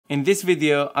In this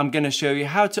video, I'm going to show you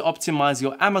how to optimize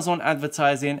your Amazon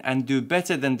advertising and do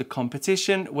better than the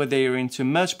competition, whether you're into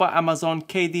Merch by Amazon,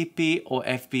 KDP or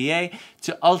FBA,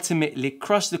 to ultimately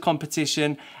crush the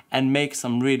competition and make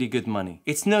some really good money.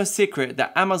 It's no secret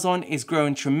that Amazon is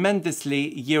growing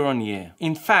tremendously year on year.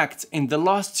 In fact, in the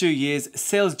last 2 years,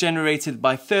 sales generated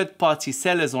by third-party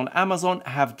sellers on Amazon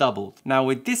have doubled. Now,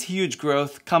 with this huge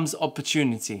growth comes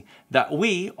opportunity that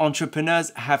we entrepreneurs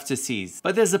have to seize.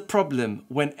 But there's a problem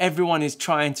when everyone is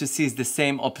trying to seize the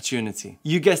same opportunity.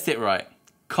 You guessed it right.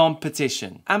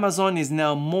 Competition. Amazon is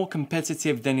now more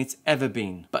competitive than it's ever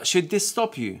been. But should this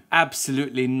stop you?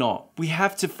 Absolutely not. We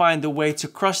have to find a way to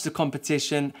crush the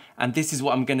competition, and this is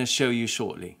what I'm going to show you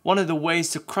shortly. One of the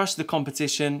ways to crush the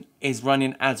competition is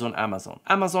running ads on Amazon.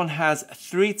 Amazon has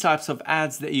 3 types of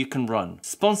ads that you can run.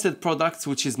 Sponsored products,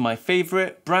 which is my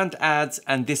favorite, brand ads,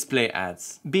 and display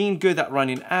ads. Being good at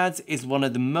running ads is one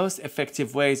of the most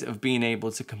effective ways of being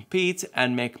able to compete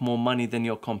and make more money than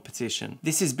your competition.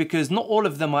 This is because not all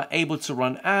of them are able to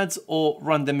run ads or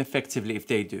run them effectively if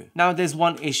they do. Now, there's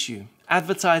one issue.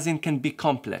 Advertising can be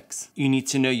complex. You need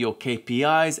to know your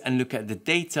KPIs and look at the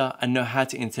data and know how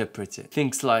to interpret it.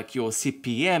 Things like your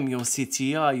CPM, your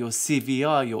CTR, your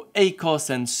CVR, your ACOS,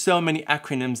 and so many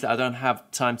acronyms that I don't have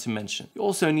time to mention. You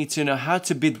also need to know how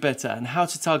to bid better and how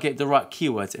to target the right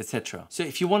keywords, etc. So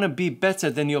if you want to be better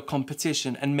than your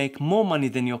competition and make more money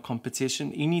than your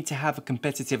competition, you need to have a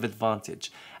competitive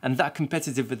advantage. And that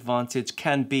competitive advantage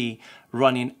can be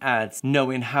running ads,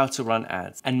 knowing how to run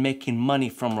ads, and making money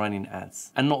from running ads,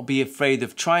 and not be afraid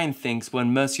of trying things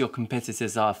when most of your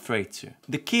competitors are afraid to.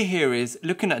 The key here is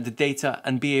looking at the data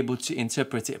and be able to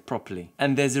interpret it properly.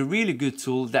 And there's a really good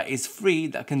tool that is free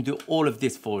that can do all of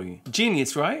this for you.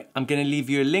 Genius, right? I'm going to leave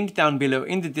you a link down below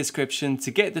in the description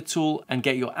to get the tool and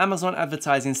get your Amazon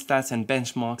advertising stats and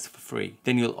benchmarks for free.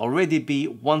 Then you'll already be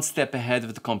one step ahead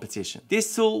of the competition.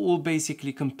 This tool will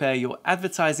basically compare your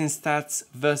advertising stats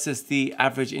versus the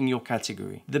average in your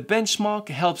category. The benchmark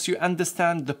helps you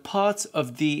understand the part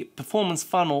of the performance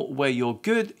funnel where you're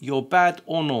good, you're bad,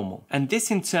 or normal. And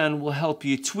this in turn will help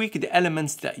you tweak the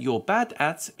elements that you're bad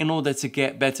at in order to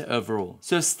get better overall.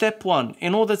 So step 1,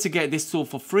 in order to get this tool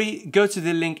for free, go to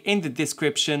the link in the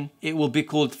description. It will be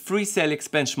called Free Sellics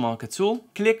Benchmarker Tool.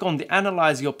 Click on the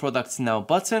Analyze Your Products Now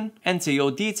button, enter your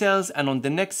details, and on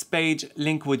the next page,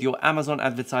 link with your Amazon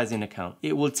advertising account.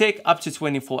 It will take up to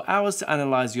 24 hours to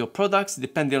analyze your products,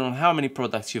 depending on how many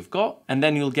products you've got, and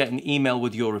then you'll get an email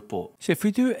with your report. So if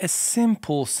we do a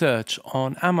simple search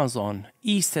on Amazon,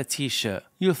 Easter t-shirt,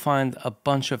 you'll find a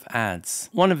bunch of ads.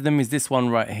 One of them is this one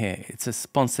right here. It's a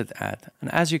sponsored ad. And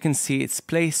as you can see, it's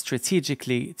placed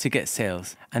strategically to get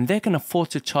sales. And they can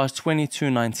afford to charge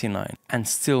 $22.99 and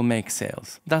still make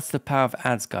sales. That's the power of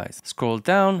ads, guys. Scroll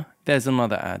down, there's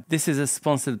another ad. This is a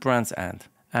sponsored brands ad.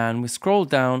 And we scroll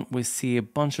down, we see a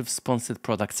bunch of sponsored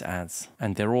products ads,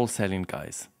 and they're all selling,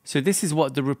 guys. So this is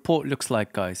what the report looks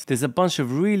like, guys. There's a bunch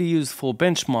of really useful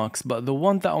benchmarks, but the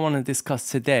one that I want to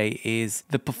discuss today is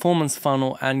the performance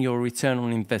funnel and your return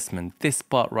on investment, this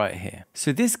part right here.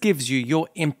 So this gives you your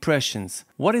impressions.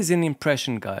 What is an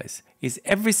impression, guys? Is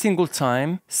every single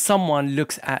time someone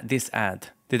looks at this ad.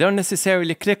 They don't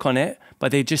necessarily click on it,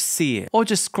 but they just see it or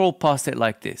just scroll past it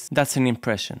like this. That's an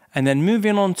impression. And then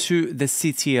moving on to the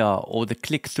CTR, or the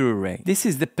click-through rate. This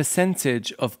is the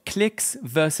percentage of clicks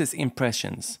versus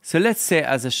impressions. So let's say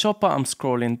as a shopper, I'm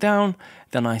scrolling down,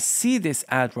 then I see this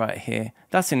ad right here.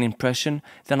 That's an impression.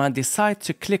 Then I decide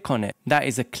to click on it. That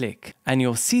is a click. And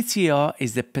your CTR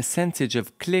is the percentage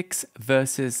of clicks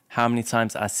versus how many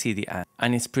times I see the ad.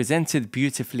 And it's presented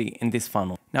beautifully in this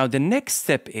funnel. Now the next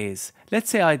step is, let's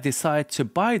say I decide to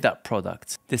buy that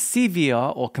product. The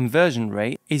CVR, or conversion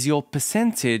rate, is your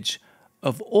percentage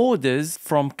of orders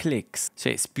from clicks. So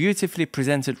it's beautifully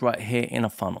presented right here in a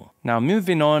funnel. Now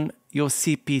moving on, your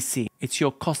CPC. It's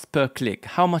your cost per click,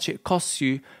 how much it costs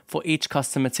you for each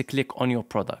customer to click on your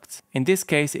product. In this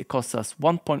case, it costs us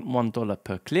 $1.1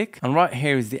 per click. And right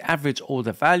here is the average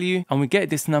order value. And we get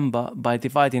this number by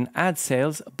dividing ad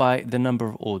sales by the number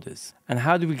of orders. And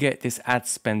how do we get this ad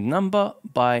spend number?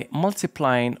 By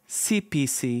multiplying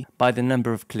CPC by the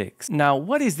number of clicks. Now,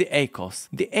 what is the ACOS?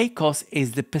 The ACOS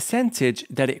is the percentage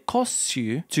that it costs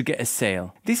you to get a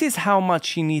sale. This is how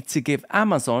much you need to give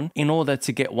Amazon in order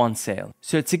to get one sale.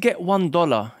 So to get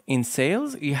 $1 in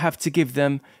sales, you have to give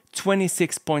them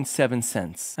 26.7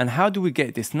 cents. And how do we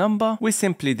get this number? We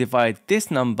simply divide this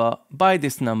number by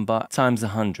this number times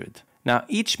 100. Now,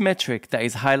 each metric that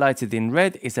is highlighted in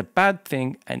red is a bad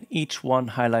thing, and each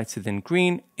one highlighted in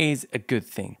green is a good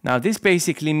thing. Now, this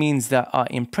basically means that our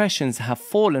impressions have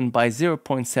fallen by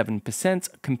 0.7%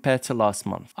 compared to last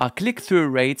month. Our click-through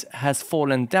rate has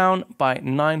fallen down by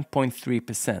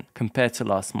 9.3% compared to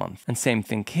last month. And same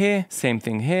thing here, same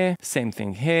thing here, same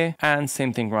thing here, and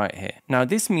same thing right here. Now,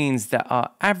 this means that our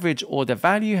average order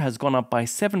value has gone up by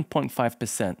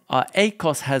 7.5%. Our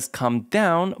ACOS has come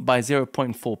down by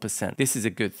 0.4%. This is a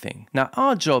good thing. Now,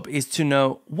 our job is to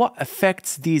know what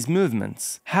affects these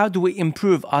movements. How do we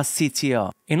improve our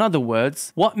CTR? In other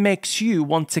words, what makes you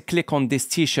want to click on this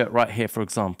t-shirt right here, for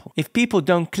example? If people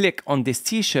don't click on this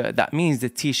t-shirt, that means the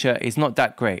t-shirt is not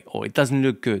that great, or it doesn't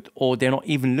look good, or they're not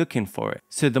even looking for it.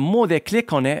 So the more they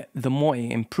click on it, the more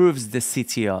it improves the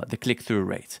CTR, the click-through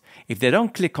rate. If they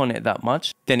don't click on it that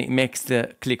much, then it makes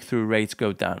the click-through rate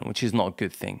go down, which is not a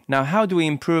good thing. Now, how do we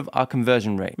improve our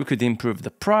conversion rate? We could improve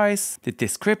the price, the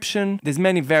description. There's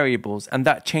many variables, and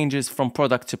that changes from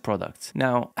product to product.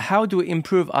 Now, how do we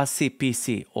improve our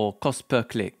CPC, or cost per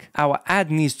click? Our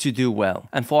ad needs to do well.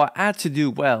 And for our ad to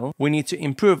do well, we need to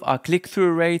improve our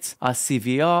click-through rate, our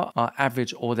CVR, our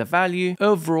average order value.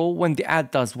 Overall, when the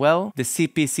ad does well, the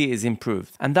CPC is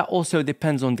improved. And that also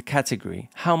depends on the category.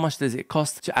 How much does it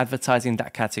cost to advertise in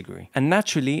that category? And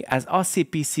naturally, as our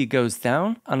CPC goes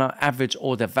down and our average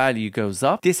order value goes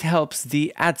up, this helps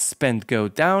the ad spend go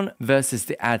down versus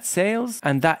the ad sales,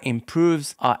 and that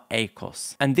improves our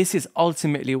ACOS. And this is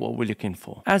ultimately what we're looking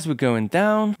for. As we're going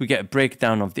down, we get a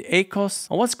breakdown of the ACOS.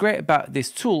 And what's great about this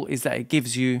tool is that it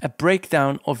gives you a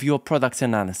breakdown of your product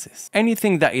analysis.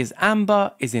 Anything that is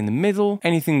amber is in the middle,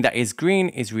 anything that is green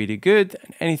is really good,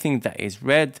 and anything that is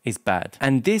red is bad.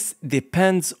 And this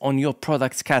depends on your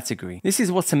product category. This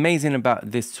is what's amazing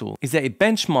about this tool, is that it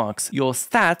benchmarks your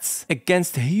stats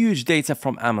against huge data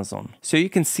from Amazon. So you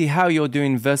can see how you're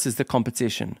doing versus the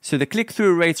competition. So the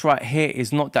click-through rate right here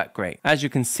is not that great. As you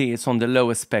can see, it's on the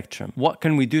lower spectrum. What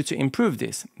can we do to improve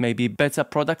this? Maybe better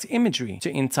product imagery to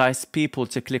entice people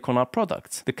to click on our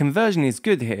products. The conversion is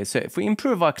good here. So if we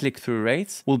improve our click-through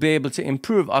rates, we'll be able to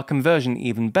improve our conversion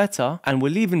even better, and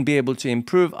we'll even be able to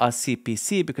improve our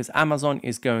CPC because Amazon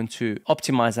is going to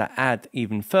optimize our ad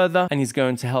even further, and is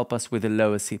going to help us with a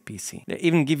lower CPC. They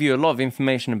even give you a lot of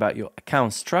information about your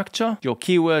account structure, your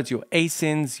keywords, your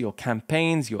ASINs, your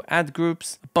campaigns, your ad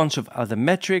groups, a bunch of other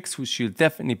metrics which you'll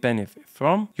definitely benefit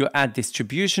from, your ad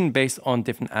distribution based on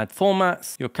different ad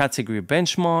formats, your category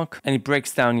benchmark, and it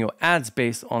breaks down your ads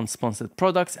based on sponsored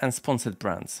products and sponsored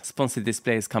brands. Sponsored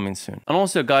display is coming soon. And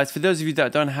also, guys, for those of you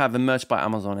that don't have a Merch by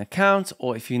Amazon account,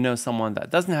 or if you know someone that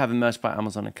doesn't have a Merch by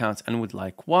Amazon account and would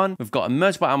like one, we've got a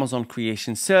Merch by Amazon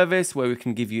creation service where we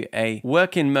can give you a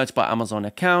working Merch by Amazon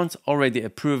account already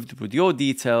approved with your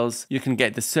details. You can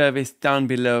get the service down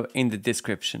below in the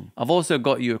description. I've also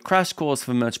got you a crash course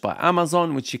for Merch by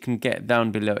Amazon, which you can get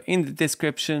down below in the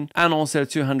description, and also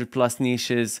 200 plus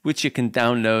niches, which you can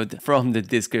download from the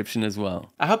description as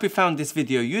well. I hope you found this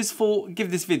video useful. Give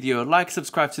this video a like,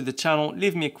 subscribe to the channel,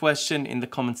 leave me a question in the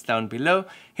comments down below,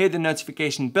 hit the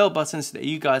notification bell button so that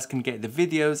you guys can get the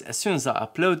videos as soon as I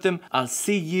upload them. I'll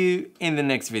see you in the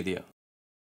next video.